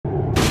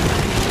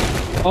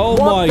Oh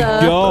What my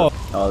god.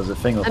 Oh, there's a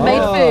thing up I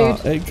made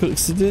food. It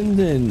cooks the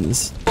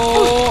din-dins.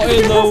 Oh,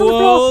 in the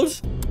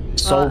world.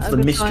 Solve the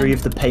mystery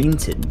of the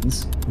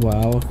paintings.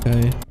 Wow,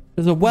 okay.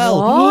 There's a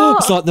well. What?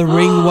 It's like the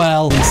ring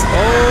wells.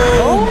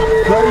 Oh,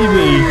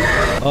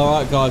 baby.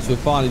 Alright, guys, we've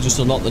finally just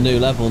unlocked the new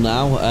level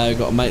now. We've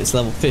got a mate's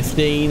level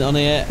 15 on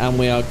here, and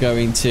we are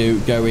going to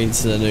go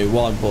into the new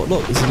one. But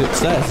look, this is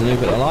upstairs, the new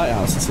bit of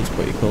lighthouse. This is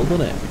pretty cool,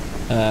 doesn't it?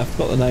 I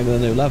forgot the name of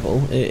the new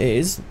level. It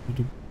is...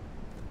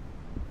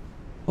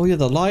 Oh, yeah,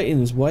 the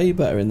lighting's way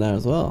better in there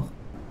as well.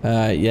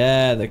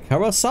 Yeah, the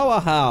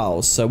Kurosawa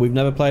house. So we've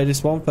never played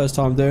this one, first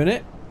time doing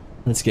it.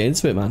 Let's get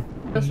into it, man.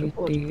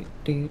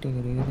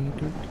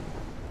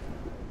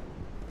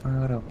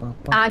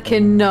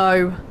 Atkin,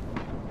 no.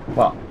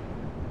 What?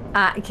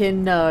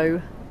 Atkin,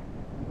 no.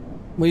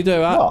 What you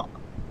do, At? What?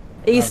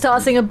 He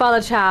starts singing Bella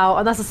Ciao,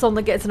 and that's a song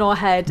that gets in our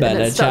head.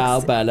 Bella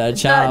ciao, bella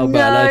ciao, No.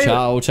 bella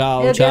ciao,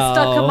 ciao, It'll get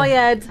stuck in my ciao.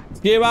 head.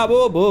 Skibba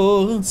boo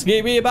boo,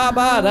 skibby ba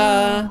ba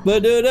da, ba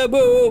do da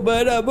boo,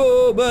 ba da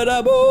boo, ba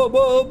da boo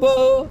boo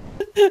boo.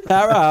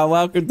 Hello,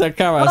 welcome to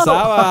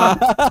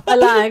Kurosawa. I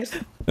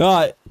lagged.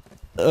 Right,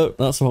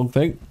 that's the wrong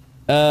thing.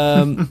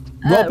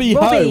 Robbie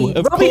Ho.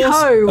 Robbie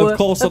Ho. Of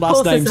course, the Of last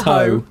course name's it's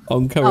Ho Ho.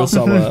 on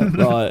Kurosawa.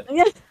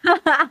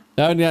 Right.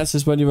 Only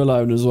access when you're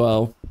alone as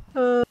well.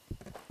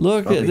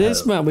 Look Robbie at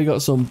this, Ho. man. We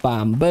got some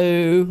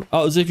bamboo.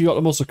 Oh, as if you got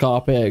the muscle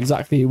carp here.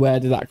 Exactly where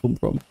did that come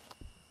from?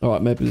 All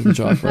right, maybe there's a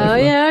drive. Oh,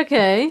 yeah,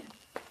 okay.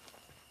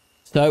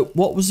 So,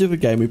 what was the other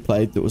game we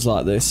played that was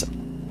like this?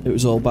 It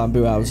was all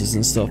bamboo houses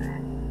and stuff.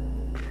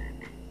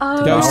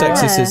 Oh, Ghost yeah.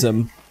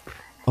 Exorcism.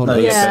 Oh, No, no,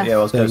 yeah, Yeah.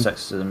 it was thing. Ghost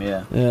Exorcism,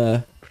 yeah.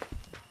 Yeah.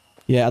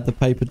 Yeah, it had the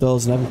paper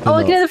dolls and everything. Oh,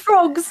 look. look at the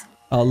frogs.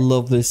 I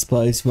love this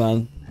place,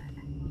 man.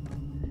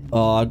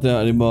 Oh, I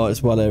don't anymore.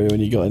 It's well area when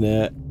you got in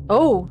here.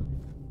 Oh,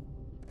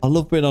 I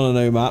love being on a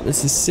new map.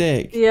 This is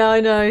sick. yeah,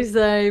 I know,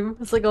 same.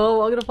 It's like, oh,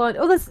 what am I going to find?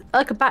 Oh, there's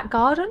like a back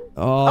garden.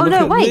 Oh, Oh, look no,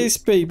 at wait. this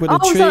beat with a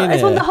Oh, tree so in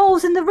it's one of here. the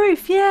holes in the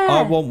roof, yeah.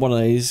 I want one of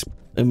these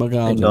in my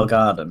garden. Indoor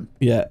garden.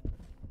 Yeah,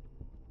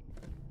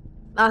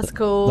 That's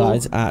cool. that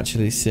is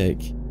actually sick.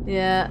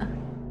 Yeah.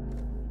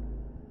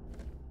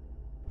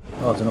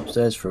 Oh, there's an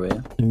upstairs through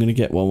here. I'm gonna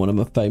get one when I'm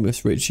a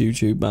famous rich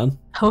YouTube man.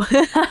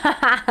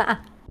 Oh.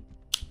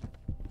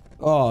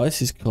 Oh,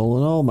 this is cool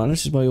and all, man.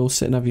 This is where you all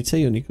sit and have your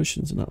tea on your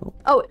cushions and all.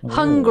 Oh,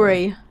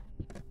 hungry.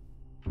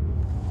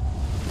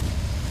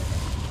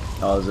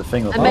 Oh, there's a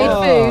thing up I made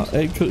Oh, food.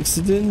 it cooks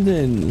the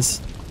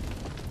din-dins.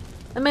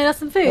 I made us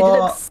some food. It What?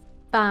 looks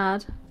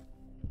bad.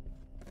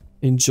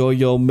 Enjoy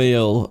your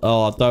meal.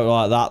 Oh, I don't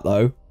like that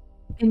though.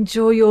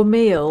 Enjoy your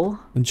meal.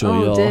 Enjoy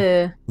Oh your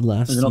dear.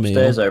 last There's an meal.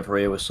 upstairs over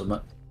here with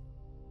something.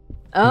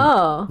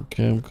 Oh.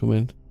 Okay, I'm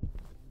coming.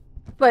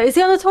 Wait, is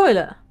he on the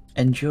toilet?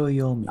 Enjoy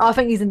your meal. Oh, I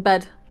think he's in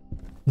bed.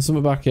 There's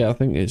something back here. I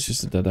think it's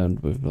just a dead end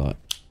with like...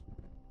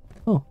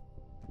 Oh.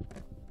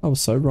 I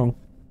was so wrong.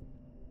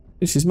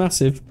 This is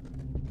massive.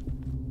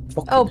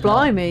 Fucking Oh, hell.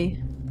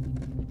 blimey.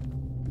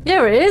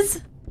 Yeah, it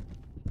is.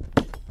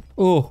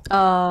 Oh,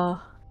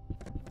 Oh.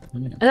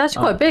 Yeah. It's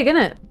actually quite big,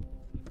 isn't it?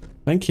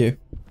 thank you.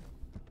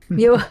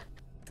 You.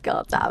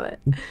 God damn it.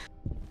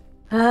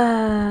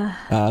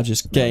 I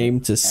just came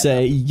to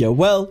say you're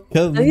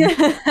welcome.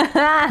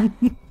 Yeah.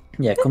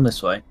 Yeah, come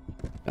this way.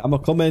 Am I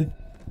coming?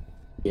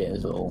 Yeah,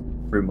 there's a little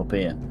room up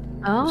here.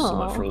 There's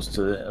something for Oh. us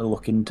to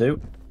look into.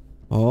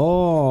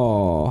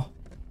 Oh.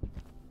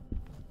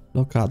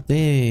 Look at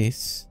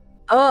this.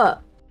 Oh.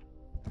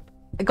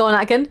 Go on,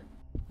 Atkin.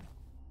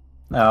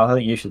 No, I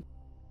think you should.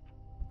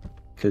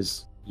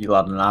 Because you'll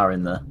add an hour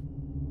in there.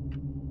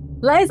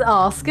 Let's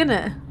ask,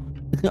 innit?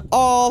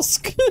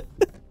 Ask.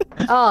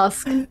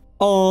 Ask.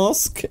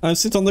 Ask. I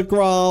sit on the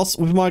grass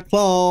with my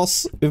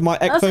class, with my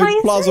That's how you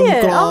ectoplasm say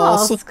it.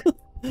 glass. Ask.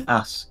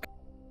 Ask.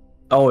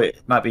 Oh,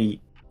 it might be.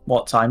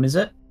 What time is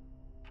it?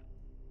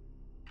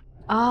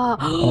 Ah.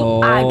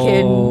 Oh.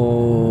 Atkin.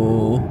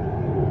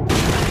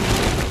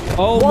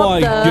 Oh What my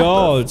the-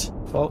 god.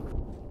 Fuck.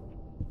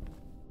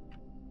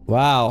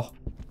 Wow.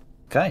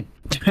 Okay.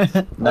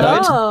 No,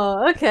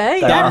 Oh,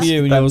 okay. Damn Yeah. Damn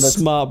you and then your that's-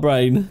 smart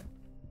brain.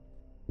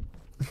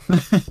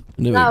 I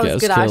knew That it'd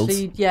was get us good, killed.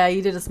 actually. Yeah,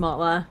 you did a smart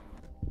there.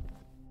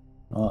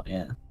 Oh,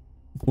 yeah.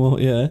 Well,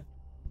 yeah.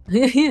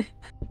 I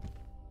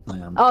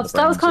am Oh, the so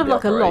that was brains kind of the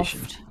like a operation.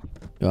 loft.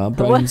 Your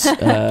brains.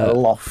 A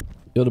loft.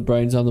 You're the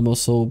brains and the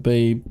muscle,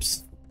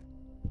 babes.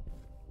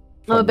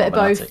 I'm a bit of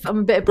both. Problematic. I'm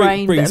a bit of brain,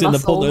 bit Brings of in the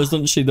muscle. punters,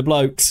 doesn't she? The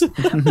blokes.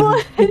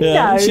 What?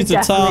 Yeah, No, she's a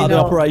tart of the definitely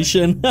not.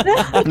 operation.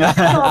 Oh,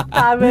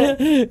 damn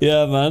it.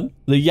 Yeah, man.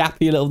 The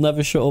yappy little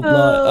never shut up. Like,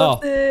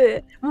 oh,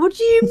 What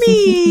do you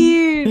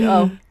mean?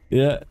 Oh.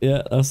 yeah,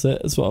 that's it.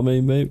 That's what I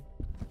mean, babe.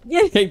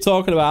 Yeah. Keep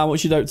talking about how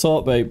much you don't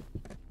talk, babe.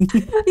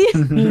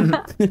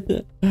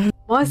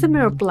 Why is the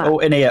mirror black? Oh,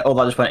 in here. Oh,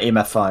 that just went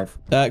EMF 5.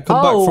 Come back from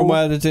Oh.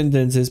 where the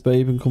din-dins is,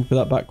 babe, and come through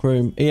that back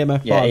room. EMF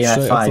 5 Yeah, EMF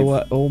straight off the 5.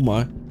 way. Oh,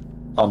 my.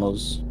 On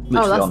us. Oh,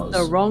 Literally that's on us.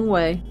 the wrong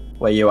way.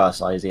 Where you are,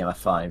 Si, is EMF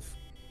 5.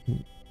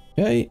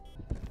 Okay.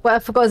 Wait, I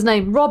forgot his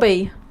name.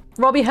 Robbie.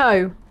 Robbie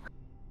Ho.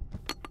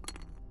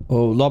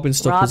 Oh, lobbing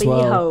stuff as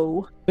Robbie well.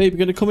 Ho. Babe, you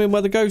going to come in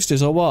where the ghost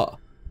is, or what?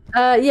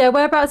 Yeah,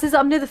 whereabouts is it?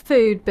 I'm near the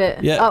food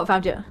bit. Yeah. Oh,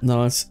 found you.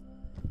 Nice.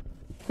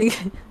 You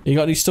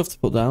got any stuff to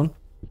put down?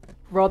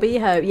 Robbie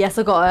ho. Yes,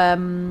 I got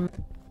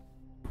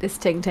this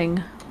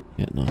ting.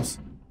 Yeah, nice.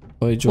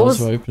 Oh, your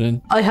jaws are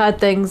opening. I heard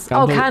things.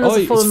 Oh, candles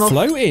are falling it's off.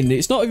 floating.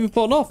 It's not even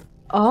falling off.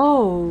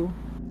 Oh.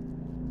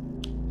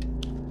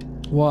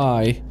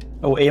 Why?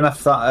 Oh,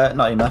 EMF that,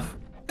 not EMF.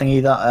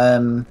 Thingy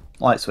that,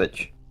 light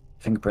switch.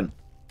 Fingerprint.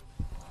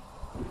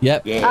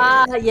 Yep. Yeah.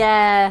 Ah,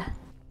 yeah.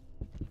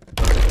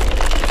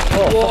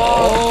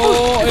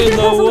 Whoa, in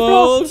the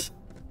world.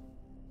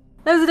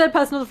 There was a dead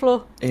person on the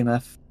floor.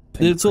 EMF.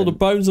 It's all the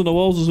bones on the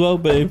walls as well,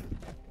 babe.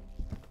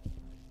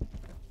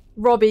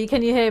 Robbie,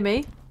 can you hear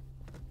me?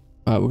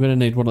 Right, we're going to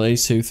need one of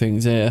these two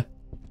things here.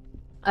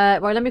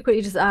 Right, let me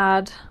quickly just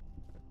add.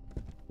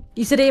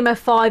 You said EMF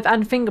 5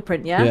 and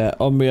fingerprint, yeah? Yeah,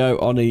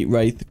 Onryo, Oni,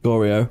 Wraith,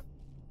 Goryo.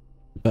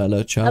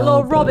 Bella, child.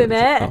 Hello, Robbie,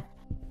 mate.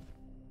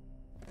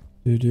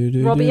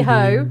 Oh. Robbie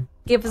ho,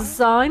 give us a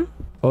sign.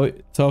 Oh,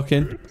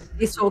 talking.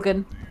 He's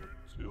talking.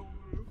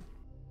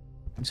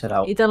 He said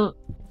out. He don't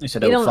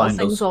Find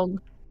sing us. song.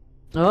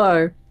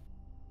 Uh-oh.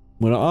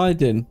 We're not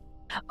hiding.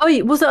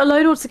 Oh, was it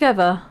alone or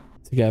together?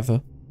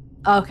 Together.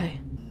 Okay.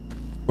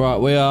 Right,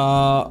 we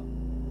are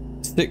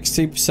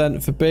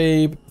 60% for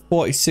Beeb,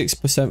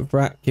 46% for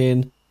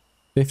Atkin,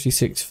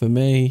 56 for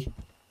me,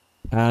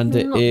 and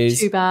it Not is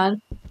too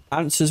bad.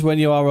 answers when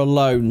you are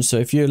alone. So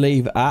if you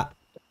leave at,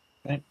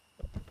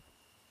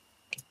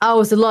 I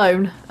was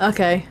alone.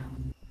 Okay.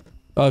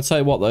 I'll tell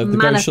you what though, if the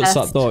ghost shuts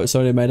that door, it's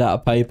only made out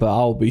of paper.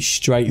 I'll be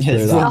straight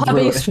through that. I'll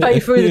be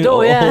straight through the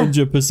door. Yeah.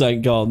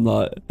 100% gone.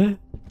 Like.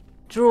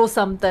 Draw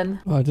something.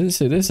 Oh, I didn't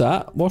see this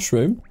at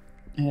washroom.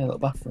 Yeah, little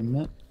bathroom,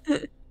 mate.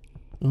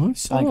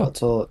 Nice. I ain't got a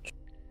torch.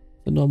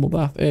 The normal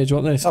bath. Here, do you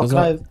want this? Oh, can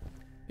I have...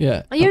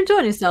 Yeah. Are you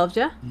enjoying yourselves,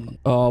 yeah?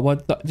 Oh,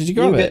 what? Did you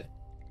grab it?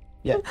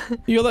 Yeah.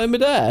 You got that in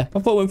midair? I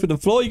thought it went through the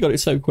floor. You got it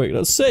so quick.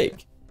 That's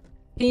sick.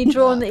 Can you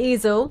draw on the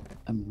easel?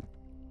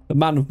 The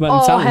man with many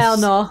Oh, talents. hell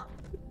no.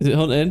 Is it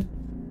hunting?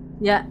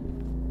 Yeah.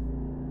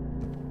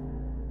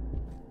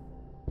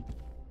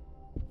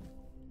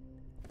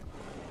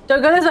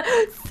 Don't go this way.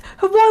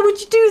 Why would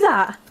you do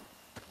that?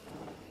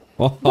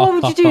 Why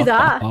would you do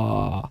that?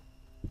 Slow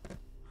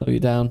you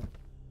down.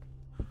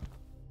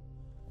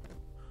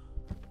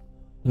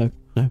 No.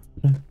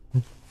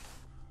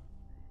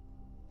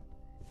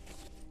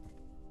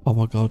 Oh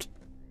my god.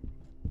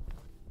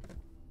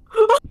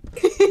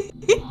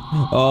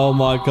 Oh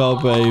my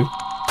god, babe.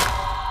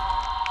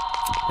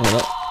 Yeah,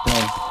 that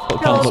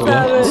God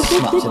damn it.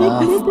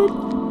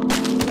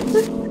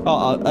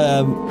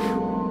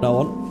 no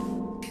one.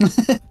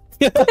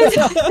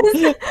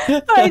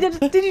 Sorry,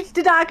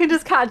 did Atkin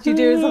just catch you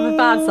doing something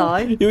bad,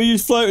 Si? You were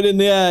floating in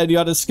the air and you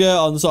had a skirt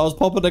on, so I was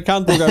popping a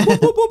candle going boop,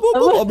 boop, boop, boop,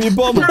 boop, on your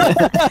bum. Then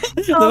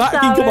that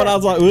can come on, I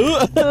was like,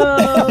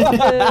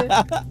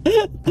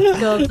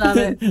 God damn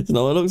it. That's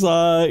not what it looks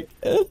like.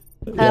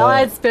 I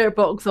had spirit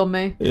box on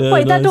me. Yeah,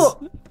 wait, nice. that door...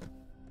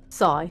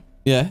 Si,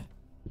 Yeah.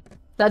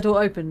 that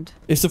door opened.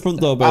 It's the front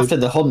door, babe. After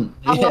the hunt.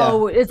 Yeah.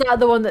 Oh, is that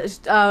the one that...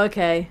 Oh,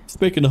 okay.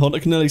 Speaking of hunt, I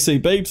can nearly see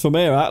babes from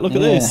here, right? Look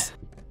at this.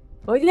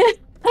 Oh, yeah.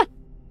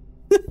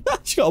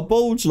 She's got a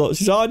bulge, look.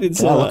 She's hiding Yeah,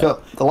 somewhere. look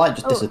up. The light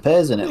just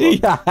disappears in it.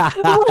 Look.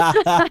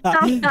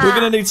 We're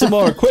going to need some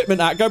more equipment,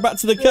 At. Go back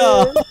to the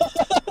car.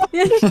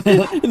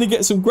 And then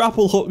get some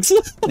grapple hooks.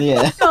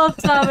 Yeah. God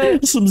damn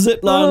it. Some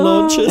zipline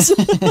launchers.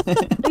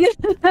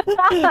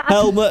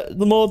 Helmet,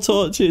 the more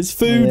torches.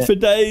 Food for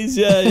days,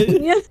 yeah.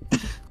 Yeah.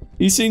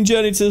 You seen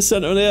Journey to the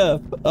Centre of the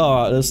Earth?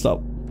 Alright, let's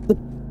stop.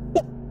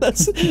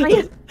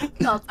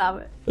 God damn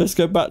it. Let's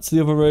go back to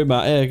the other room,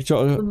 Matt. Here,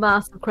 The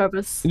massive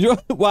crevice.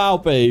 wow,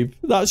 babe.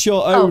 That's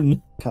your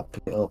own. Can't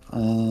pick it up.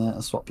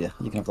 I'll swap you.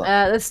 You can have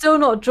that. They've still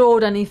not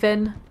drawed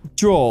anything.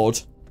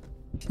 Drawed.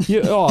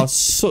 You are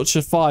such a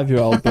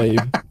 5-year-old, babe.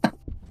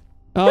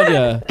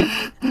 Aren't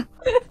you?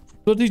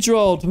 Bloody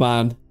drawed,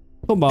 man.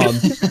 Come on.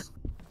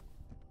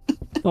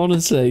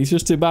 Honestly, he's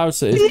just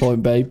embarrassed at this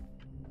point, babe.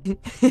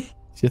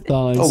 It's your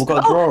thighs. Oh, we've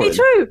got a drawing. He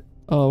drew.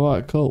 Oh,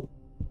 right, cool.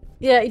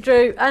 Yeah, he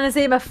drew. And it's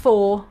EMF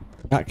 4.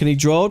 Can he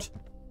drawed?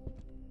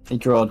 He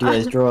drawed, yeah,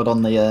 he's drawed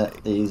on the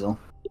easel.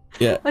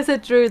 Yeah. I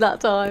said drew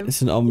that time.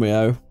 It's an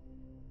Onryo.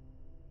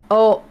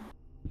 Oh.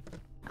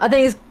 I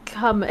think he's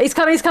coming. He's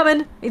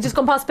coming. He's just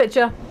gone past the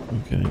picture.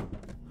 Okay.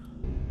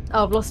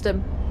 Oh, I've lost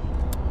him.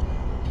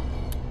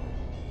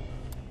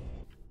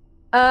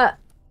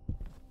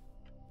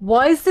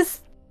 Why is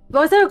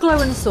there a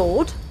glowing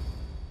sword?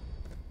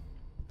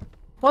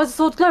 Why is the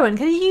sword glowing?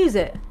 Can you use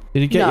it?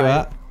 Did he get you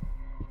out?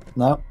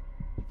 No.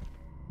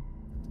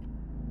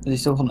 Is he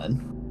still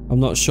hunting? I'm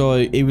not sure.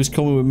 He was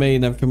coming with me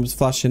and everything was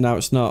flashing. Now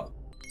it's not.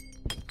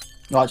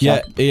 Oh, actually,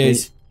 Yeah, he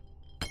is.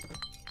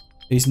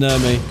 He's near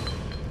me.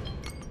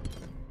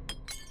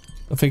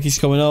 I think he's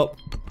coming up.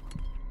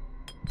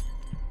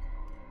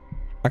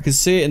 I can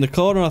see it in the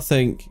corner, I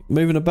think.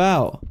 Moving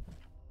about.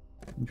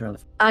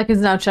 I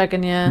can now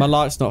checking, yeah. My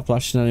light's not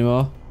flashing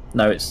anymore.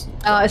 No, it's...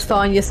 Oh, it's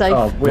fine. You're safe.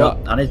 Oh,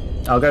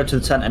 I'll go to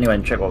the tent anyway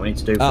and check what we need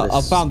to do for this.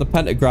 I found the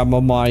pentagram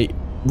on my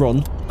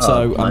run.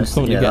 So I'm nice.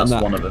 currently getting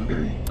that. One of them.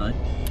 Right.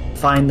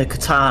 Find the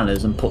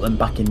katanas and put them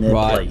back in their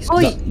place. Oh,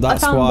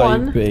 That's I found why,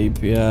 one. babe.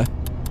 Yeah.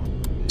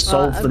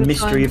 Solve the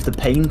mystery of the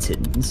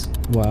paintings.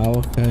 Wow.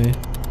 Okay.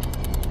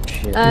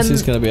 Shit. This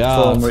is going to be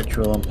hard. Form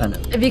ritual on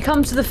penance. If you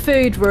come to the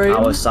food room,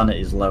 Our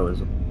sanity is low as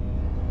well.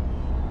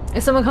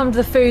 if someone comes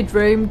to the food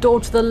room, door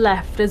to the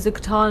left, there's a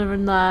katana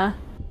in there.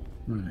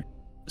 Right.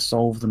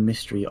 Solve the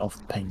mystery of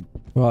the paint.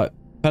 Right.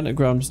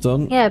 Pentagram's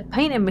done. Yeah,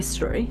 painting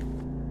mystery. Do you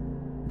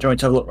want me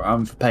to have a look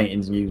around for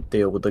paintings and you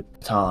deal with the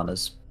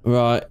katanas?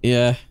 Right.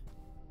 Yeah.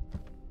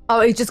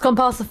 Oh, he's just gone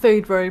past the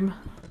food room.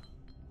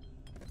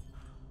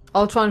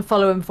 I'll try and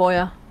follow him for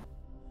you.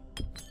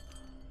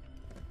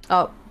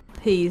 Oh,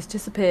 he's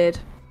disappeared.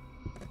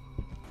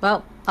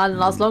 Well, that didn't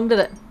last long, did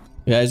it?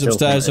 Yeah, he's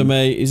upstairs with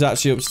me. He's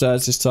actually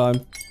upstairs this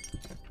time.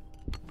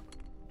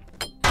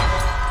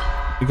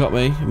 You got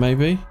me,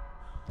 maybe?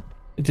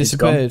 He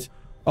disappeared.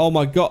 Oh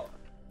my god.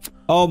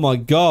 Oh my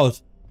god.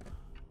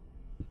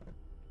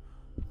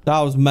 That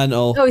was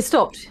mental. Oh, he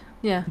stopped.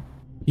 Yeah.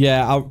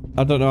 Yeah,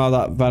 I don't know how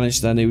that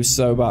vanished then. He was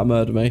so about to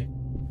murder me.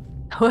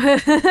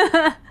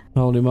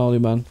 Holy moly,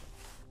 man.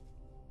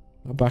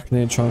 Go back in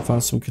here and try and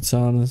find some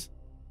katanas.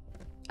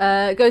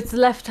 Go to the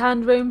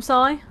left-hand room,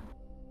 Si.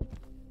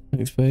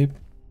 Thanks, babe.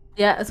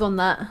 Yeah, there's one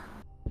there.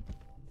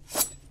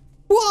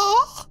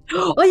 What?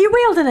 Are you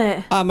wielding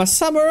it? I'm a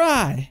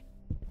samurai.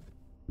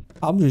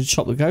 I'm going to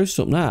chop the ghost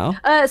up now.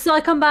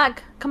 Si, come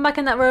back. Come back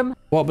in that room.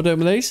 What am I doing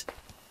with these?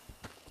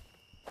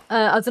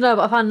 I don't know,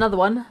 but I found another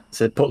one.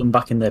 So put them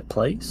back in their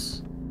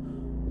place.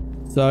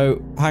 So,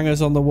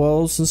 hangers on the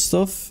walls and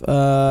stuff.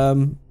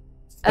 Go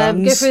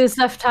through this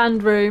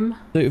left-hand room.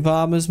 Suit of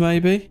armors,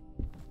 maybe?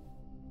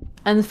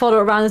 And follow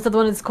it around. There's another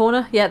one in this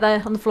corner. Yeah,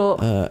 there, on the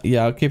floor.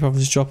 Yeah, I'll keep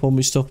having to drop all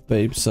my stuff,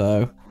 babe,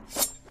 so...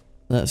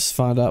 Let's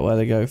find out where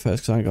they go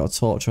first, because I ain't got a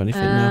torch or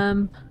anything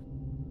now.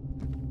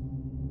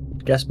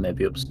 Guess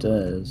maybe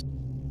upstairs.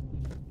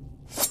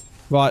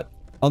 Right,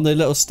 on the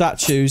little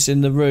statues in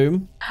the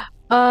room.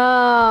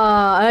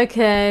 Ah,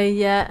 okay,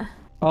 yeah.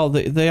 Oh,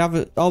 they have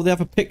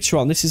a picture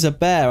on. This is a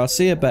bear. I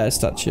see a bear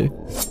statue.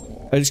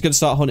 I'm just gonna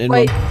start hunting.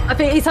 Wait, one. I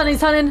think he's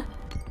hunting.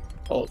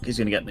 Oh, he's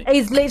gonna get me.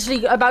 He's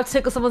literally about to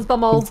tickle someone's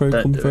bumhole.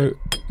 Come through.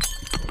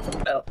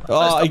 Oh,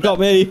 Oh, he got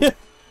me.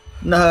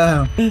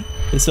 No.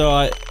 It's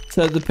alright.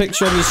 So the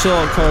picture on the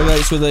sword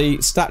correlates with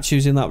the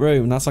statues in that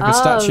room. That's like a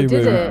statue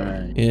did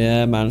room. It?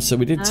 Yeah, man. So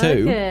we did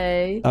two.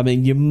 Okay. I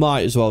mean, you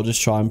might as well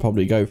just try and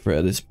probably go for it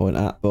at this point,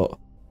 but...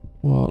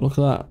 Well, look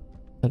at that.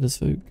 Head as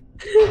spook.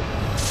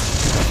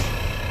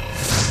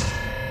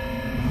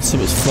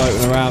 Something's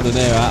floating around in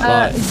here,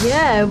 like...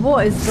 Yeah,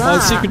 what is that? Oh,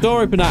 the secret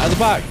door open out at the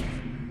back.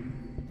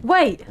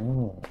 Wait.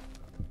 Oh.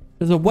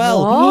 There's a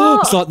well.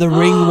 What? It's like the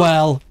ring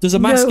well. There's a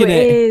mask in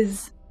it. It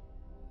is.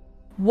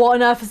 What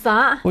on earth is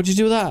that? What'd you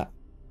do with that?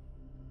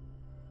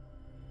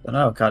 I don't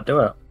know, I can't do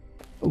it.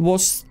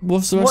 What's the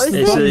rest of the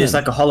is button It's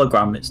then? like a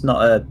hologram. It's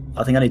not a...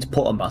 I think I need to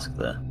put a mask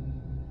there.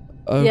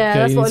 Okay, Yeah,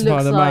 that's you what need it to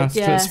find looks the like, mask.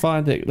 yeah. Let's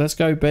find it. Let's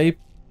go, babe.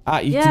 You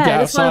Yeah, can get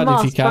let's find outside a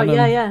if you mask, can. right,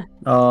 and yeah.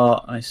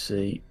 Oh, I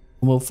see.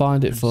 We'll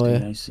find it for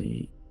you. I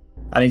see.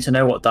 I need to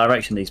know what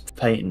direction these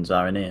paintings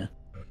are in here.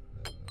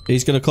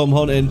 He's gonna come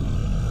hunting.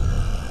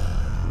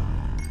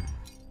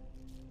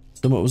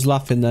 Someone was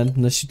laughing then,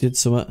 unless you did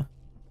something.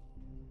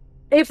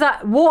 If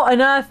that... What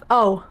on earth?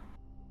 Oh.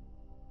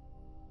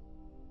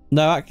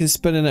 No, Atkins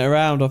spinning it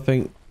around, I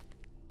think.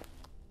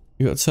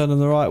 You got to turn them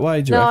the right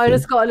way, do you No, I reckon?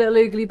 just got a little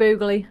oogly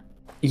boogly.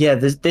 Yeah,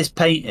 this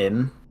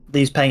painting...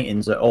 These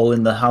paintings are all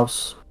in the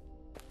house.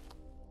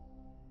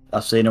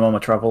 I've seen them on my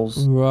travels.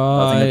 I think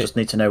I Right. just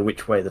need to know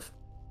which way they're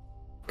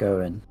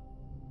going.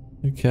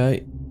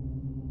 Okay.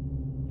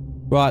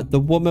 Right, the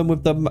woman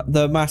with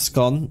the mask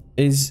on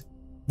is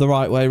the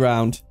right way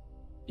round.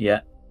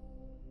 Yeah,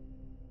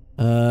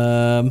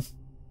 The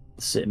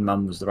the sitting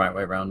man was the right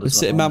way round as well.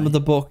 sitting man with the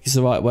book is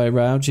the right way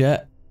round,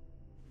 yeah.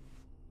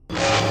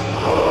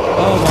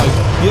 Oh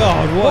my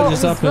god, what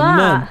just was happened,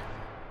 that?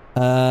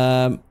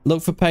 man?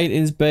 Look for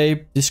paintings,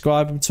 babe.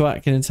 Describe them to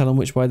Atkin and tell them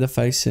which way they're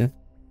facing.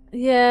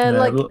 Yeah,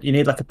 like... Look, you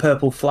need like a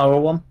purple flower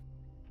one.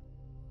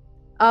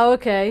 Oh,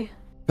 okay.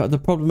 But the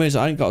problem is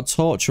I ain't got a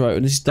torch out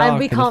and it's dark. And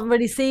we can't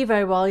really see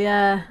very well,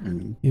 yeah.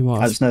 You might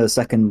I have... just know the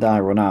second I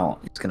run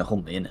out, it's going to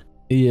hunt me, innit?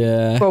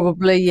 Yeah.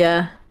 Probably,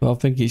 yeah. Well, I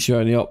think it's your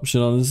only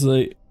option,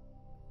 honestly.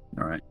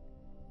 Alright.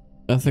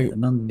 I think The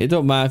man, it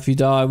don't matter if you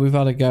die. We've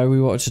had a go.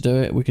 We wanted to do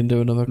it. We can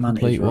do another man is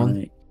complete one.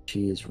 right.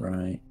 She is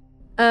right.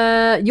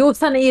 Your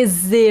sanity is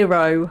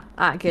 0,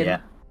 Atkin. Yeah.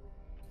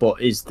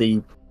 But is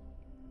the...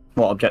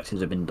 What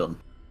objectives have been done?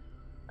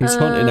 He's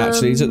hunting,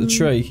 actually. He's at the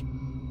tree.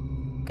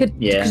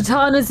 Yeah.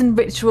 Katanas and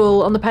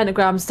ritual on the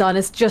pentagram's done.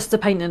 It's just the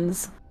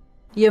paintings.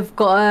 You've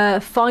got to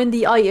find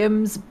the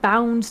items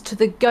bound to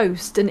the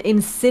ghost and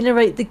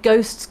incinerate the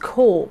ghost's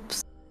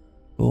corpse.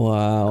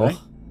 Wow. Okay.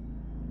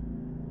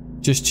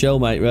 Just chill,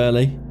 mate,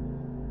 really.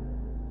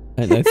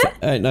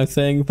 Ain't no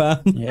thing, fam.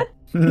 Yeah.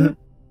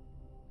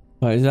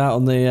 Right, he's out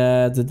on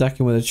the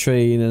decking with a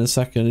tree, and in a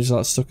second he's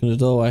like stuck in the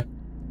doorway.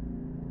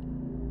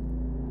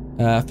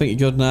 I think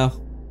you're good now.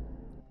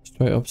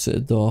 Straight opposite the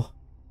door.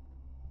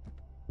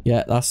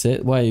 Yeah, that's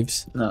it.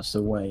 Waves. That's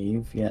the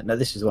wave. Yeah, no,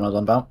 this is the one I was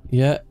on about.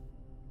 Yeah.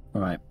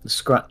 Alright, the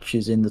scratch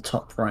is in the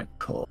top right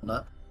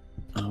corner.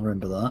 I'll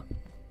remember that.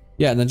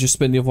 Yeah, and then just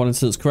spin the other one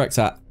until it's correct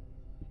at.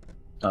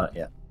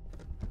 Yeah.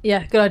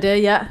 Yeah, good idea,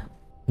 yeah.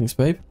 Thanks,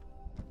 babe.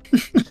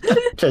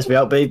 Chase me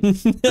out, babe.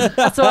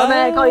 That's all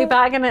right, mate. Got you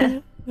back,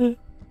 innit?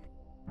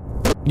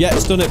 Yeah,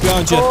 it's done it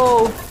behind you.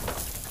 Oh,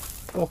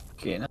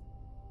 Fucking hell.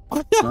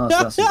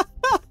 That's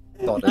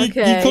body. You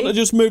couldn't have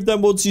just moved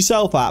them woods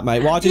yourself out,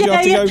 mate. Why did you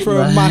have to go through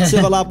a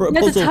massive, elaborate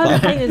you had to puzzle? turn the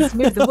Plan? paintings to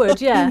move the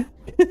wood, yeah.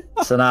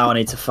 So now I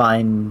need to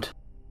find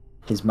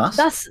his mask.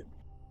 That's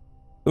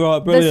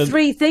Right, brilliant. There's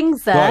 3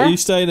 things there. Right, you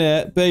staying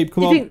here, babe?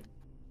 Come You on. think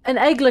an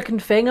egg-looking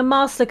thing, a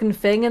mask-looking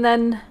thing, and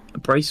then a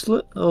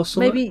bracelet or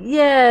something?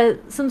 maybe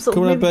some sort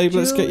Come of. on, babe.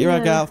 Let's jewel, get your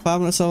egg yeah. out,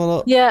 fam. Let's have a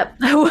look. Yeah.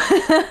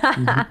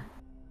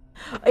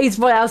 He's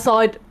right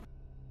outside.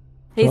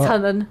 He's What?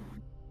 hunting.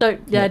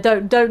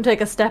 Don't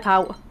take a step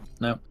out.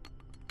 No.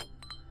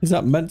 Is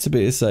that meant to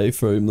be a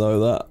safe room though?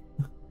 That.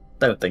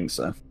 Don't think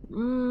so.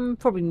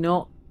 Probably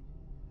not.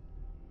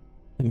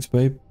 Thanks,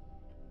 babe.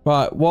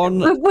 Right, one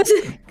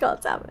God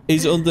damn it.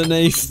 is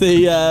underneath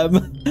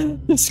the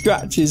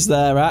scratches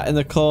there, in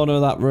the corner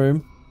of that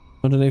room,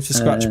 underneath the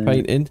scratch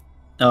painting.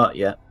 Oh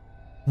yeah.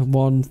 And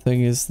one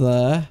thing is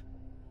there.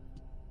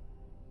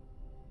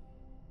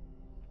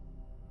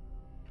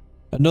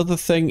 Another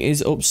thing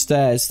is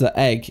upstairs. The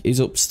egg is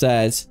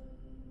upstairs.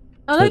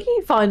 I don't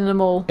keep finding them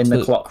all. In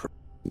the clock room.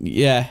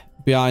 Yeah,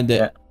 behind it.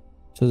 Yeah.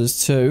 So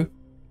there's 2.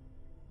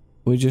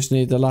 We just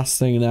need the last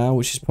thing now,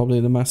 which is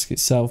probably the mask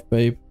itself,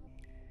 babe.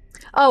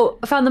 Oh,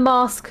 I found the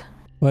mask.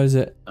 Where is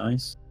it?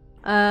 Nice.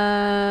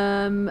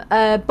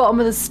 Bottom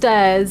of the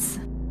stairs,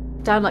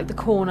 down like the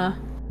corner.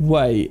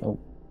 Wait. Oh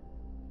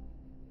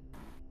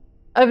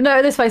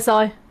no, this way,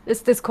 Si.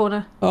 It's this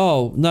corner.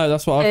 Oh, no,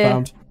 that's what I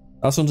found.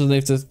 That's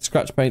underneath the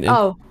scratch painting.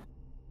 Oh.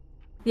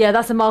 Yeah,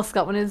 that's a mask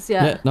that one is,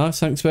 yeah. Yeah, nice,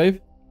 thanks, babe.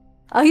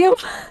 Oh, you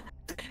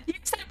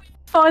said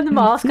find the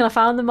mask and I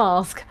found the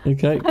mask.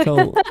 Okay,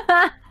 cool.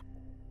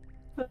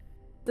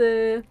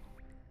 So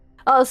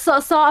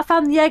I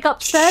found the egg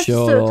upstairs,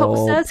 Shut to the top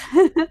up. stairs.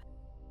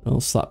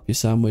 I'll slap your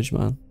sandwich,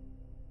 man.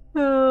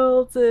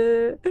 Oh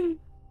dear.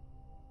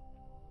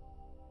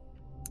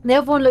 The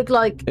other one looked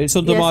like It's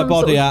under my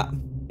body,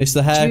 It's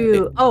the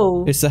hair.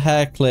 Oh. It's the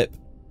hair clip.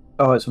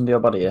 Oh, it's under your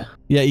body, yeah.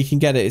 Yeah, you can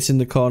get it. It's in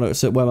the corner.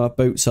 It's where my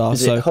boots are.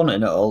 Is it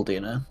hunting at all, do you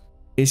know?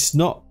 It's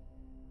not.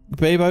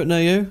 Babe, out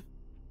near you.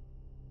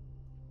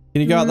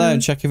 Can you go out there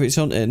and check if it's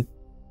hunting?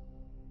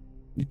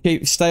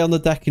 Stay on the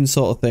decking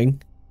sort of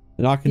thing,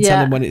 and I can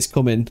tell him when it's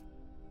coming.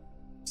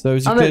 So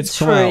is it clear to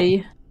come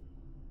out?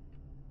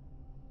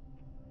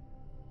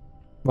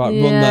 Right,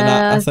 run then.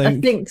 I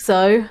think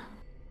so.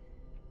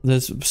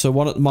 There's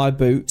one at my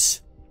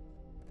boots.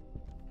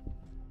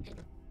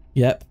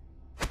 Yep,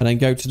 and then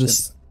go to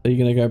the. Are you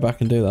gonna go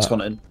back and do that? It's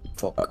hunting.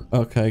 Fuck.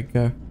 Okay,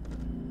 go.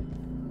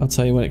 I'll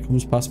tell you when it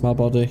comes past my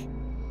body.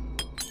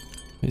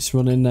 It's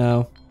running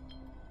now.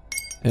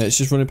 Yeah, it's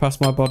just running past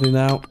my body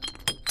now.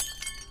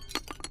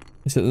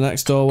 It's at the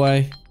next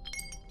doorway.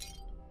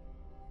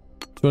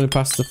 It's running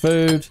past the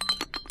food.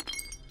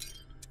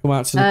 It's come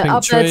out to the pink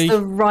up tree. there to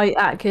the right,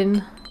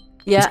 Atkin.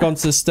 Yeah. It's gone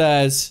to the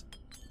stairs.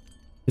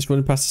 It's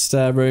running past the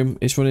stair room.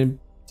 It's running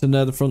to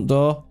near the front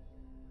door.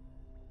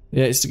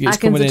 Yeah, it's Atkin's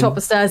coming the in. top of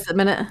the stairs at the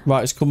minute.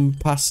 Right, it's come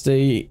past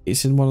the...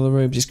 It's in one of the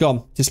rooms. It's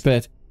gone.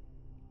 Disappeared.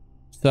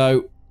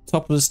 So,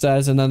 top of the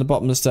stairs and then the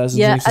bottom of the stairs.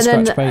 Yeah, and and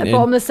then the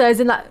bottom of the stairs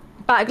in that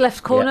back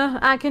left corner,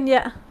 Atkin,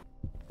 yeah.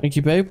 Thank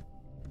you, babe.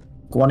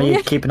 Go on,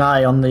 you keep an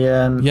eye on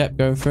the Yep,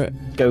 going for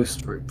it.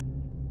 ghost room.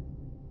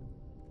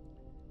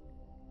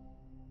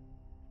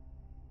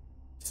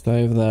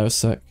 Stay over there a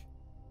sec.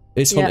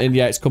 It's hunting.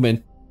 Yeah, it's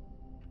coming.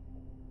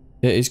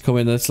 It is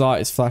coming. The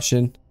light is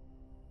flashing.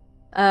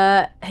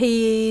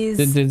 He's...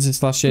 Din-dins is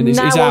flashing. He's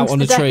now out on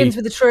the tree.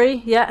 with the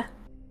tree, yeah.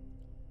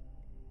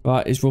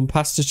 Right, he's run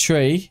past the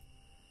tree.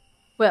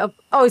 Wait,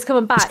 oh, he's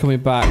coming back. He's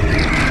coming back.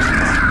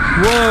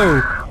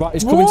 Whoa! Right,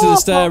 he's coming to the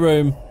stair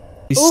room.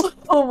 He's,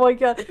 oh my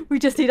god, we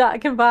just need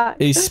Atkin back.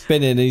 he's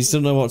spinning. He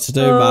doesn't know what to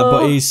do, man.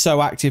 But he's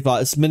so active.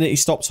 Like, the minute he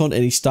stops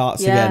hunting, he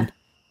starts again.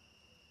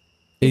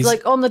 He's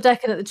like on the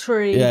deck and at the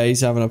tree. Yeah,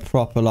 he's having a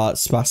proper, like,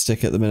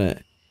 spastic at the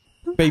minute.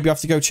 Babe, you have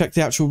to go check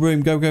the actual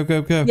room. Go, go,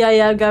 go, go.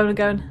 Yeah, I'm going.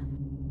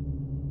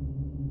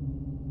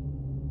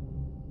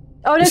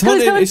 Oh, no, it's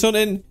hunting. It's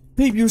hunting.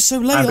 Babe, you were so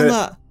late on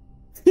that.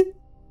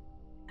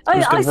 I'm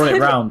just going to run it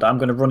round. I'm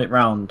going to run it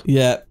round.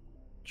 Yeah.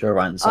 Joe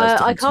right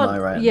side. I can't. To my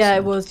right yeah,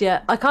 it was.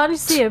 Yeah, I can't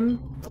see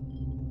him.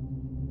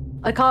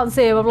 I can't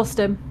see him. I've lost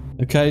him.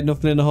 Okay,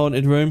 nothing in the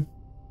haunted room.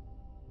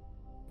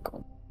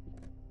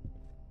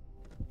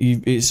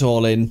 It's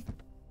all in.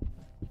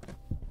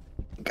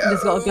 You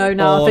just gotta go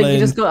now. All I think in. you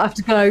just have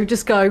to go.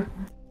 Just go.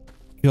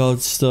 God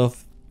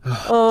stuff.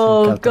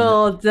 Oh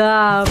god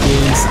damn.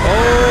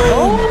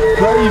 Oh,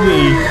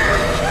 baby.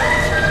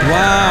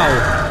 Wow.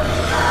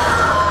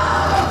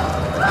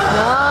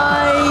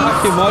 Nice.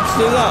 Why'd you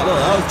do that? Look,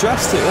 that was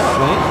drastic, that,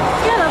 mate.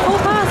 Yeah, that whole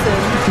person.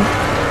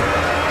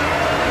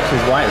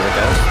 She's white as a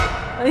ghost.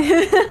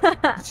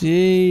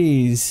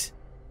 Jeez.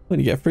 When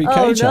you get a free Oh,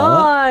 cage out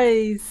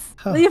nice.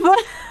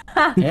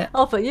 Huh. Yeah.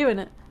 I'll put you in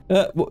it.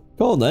 go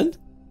on then.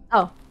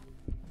 Oh.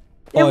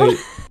 Oi,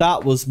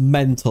 that was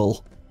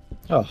mental.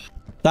 Oh,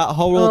 That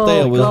whole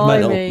ordeal was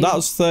blimey. mental. That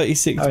was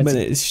 36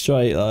 minutes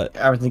straight. Like,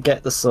 having to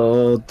get the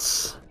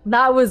swords,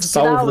 That was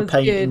solve the good.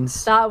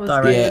 paintings, That was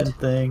direction good.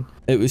 thing.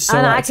 it was so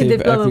And Akin active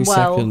did blow every him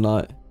well. second.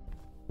 Like,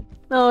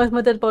 Oh, it's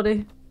my dead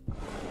body.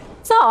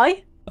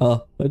 Sorry.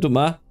 oh, it doesn't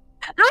matter.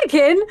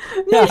 Akin.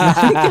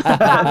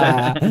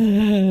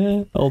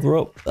 Hold her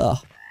up.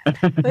 Ah.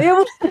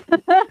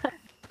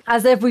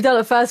 As if we done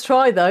it first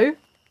try, though.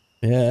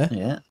 Yeah.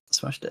 Yeah,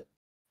 smashed it.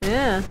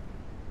 Yeah.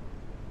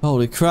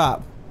 Holy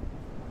crap.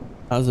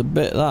 That was a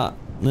bit of that.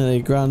 Nearly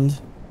a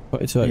grand.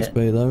 22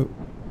 XP though.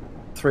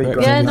 3 Yeah,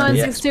 grand. Yeah, in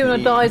 962 when I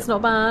XP. die, it's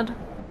not bad.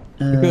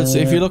 Because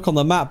if you look on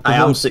the map, I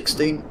am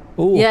 16.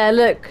 Ooh, Yeah,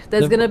 look,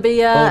 there's They've going to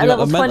be already a got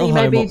level the 20 mental home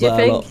maybe, up do you there,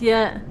 think? look.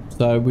 Yeah.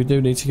 so we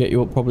do need to get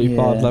you up probably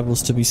 5 Yeah.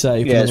 levels to be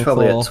safe. Yeah, it's level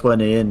probably 4. at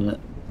 20, isn't it?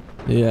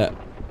 Yeah. So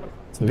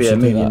we But yeah, should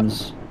do that.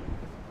 minions.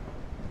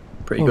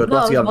 Pretty Oh, good. No,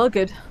 We'll have, that to was get, well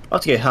good. we'll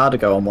have to get hard to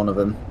go on one of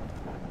them.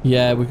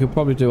 Yeah, we could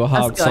probably do a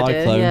hard That's a good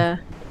idea, cyclone. yeah.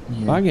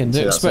 Banging, See,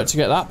 didn't that's expect it. to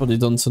get that bloody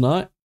done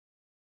tonight.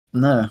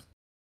 No,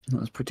 that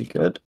was pretty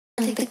good.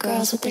 I think the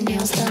girls with their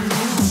nails done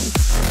now.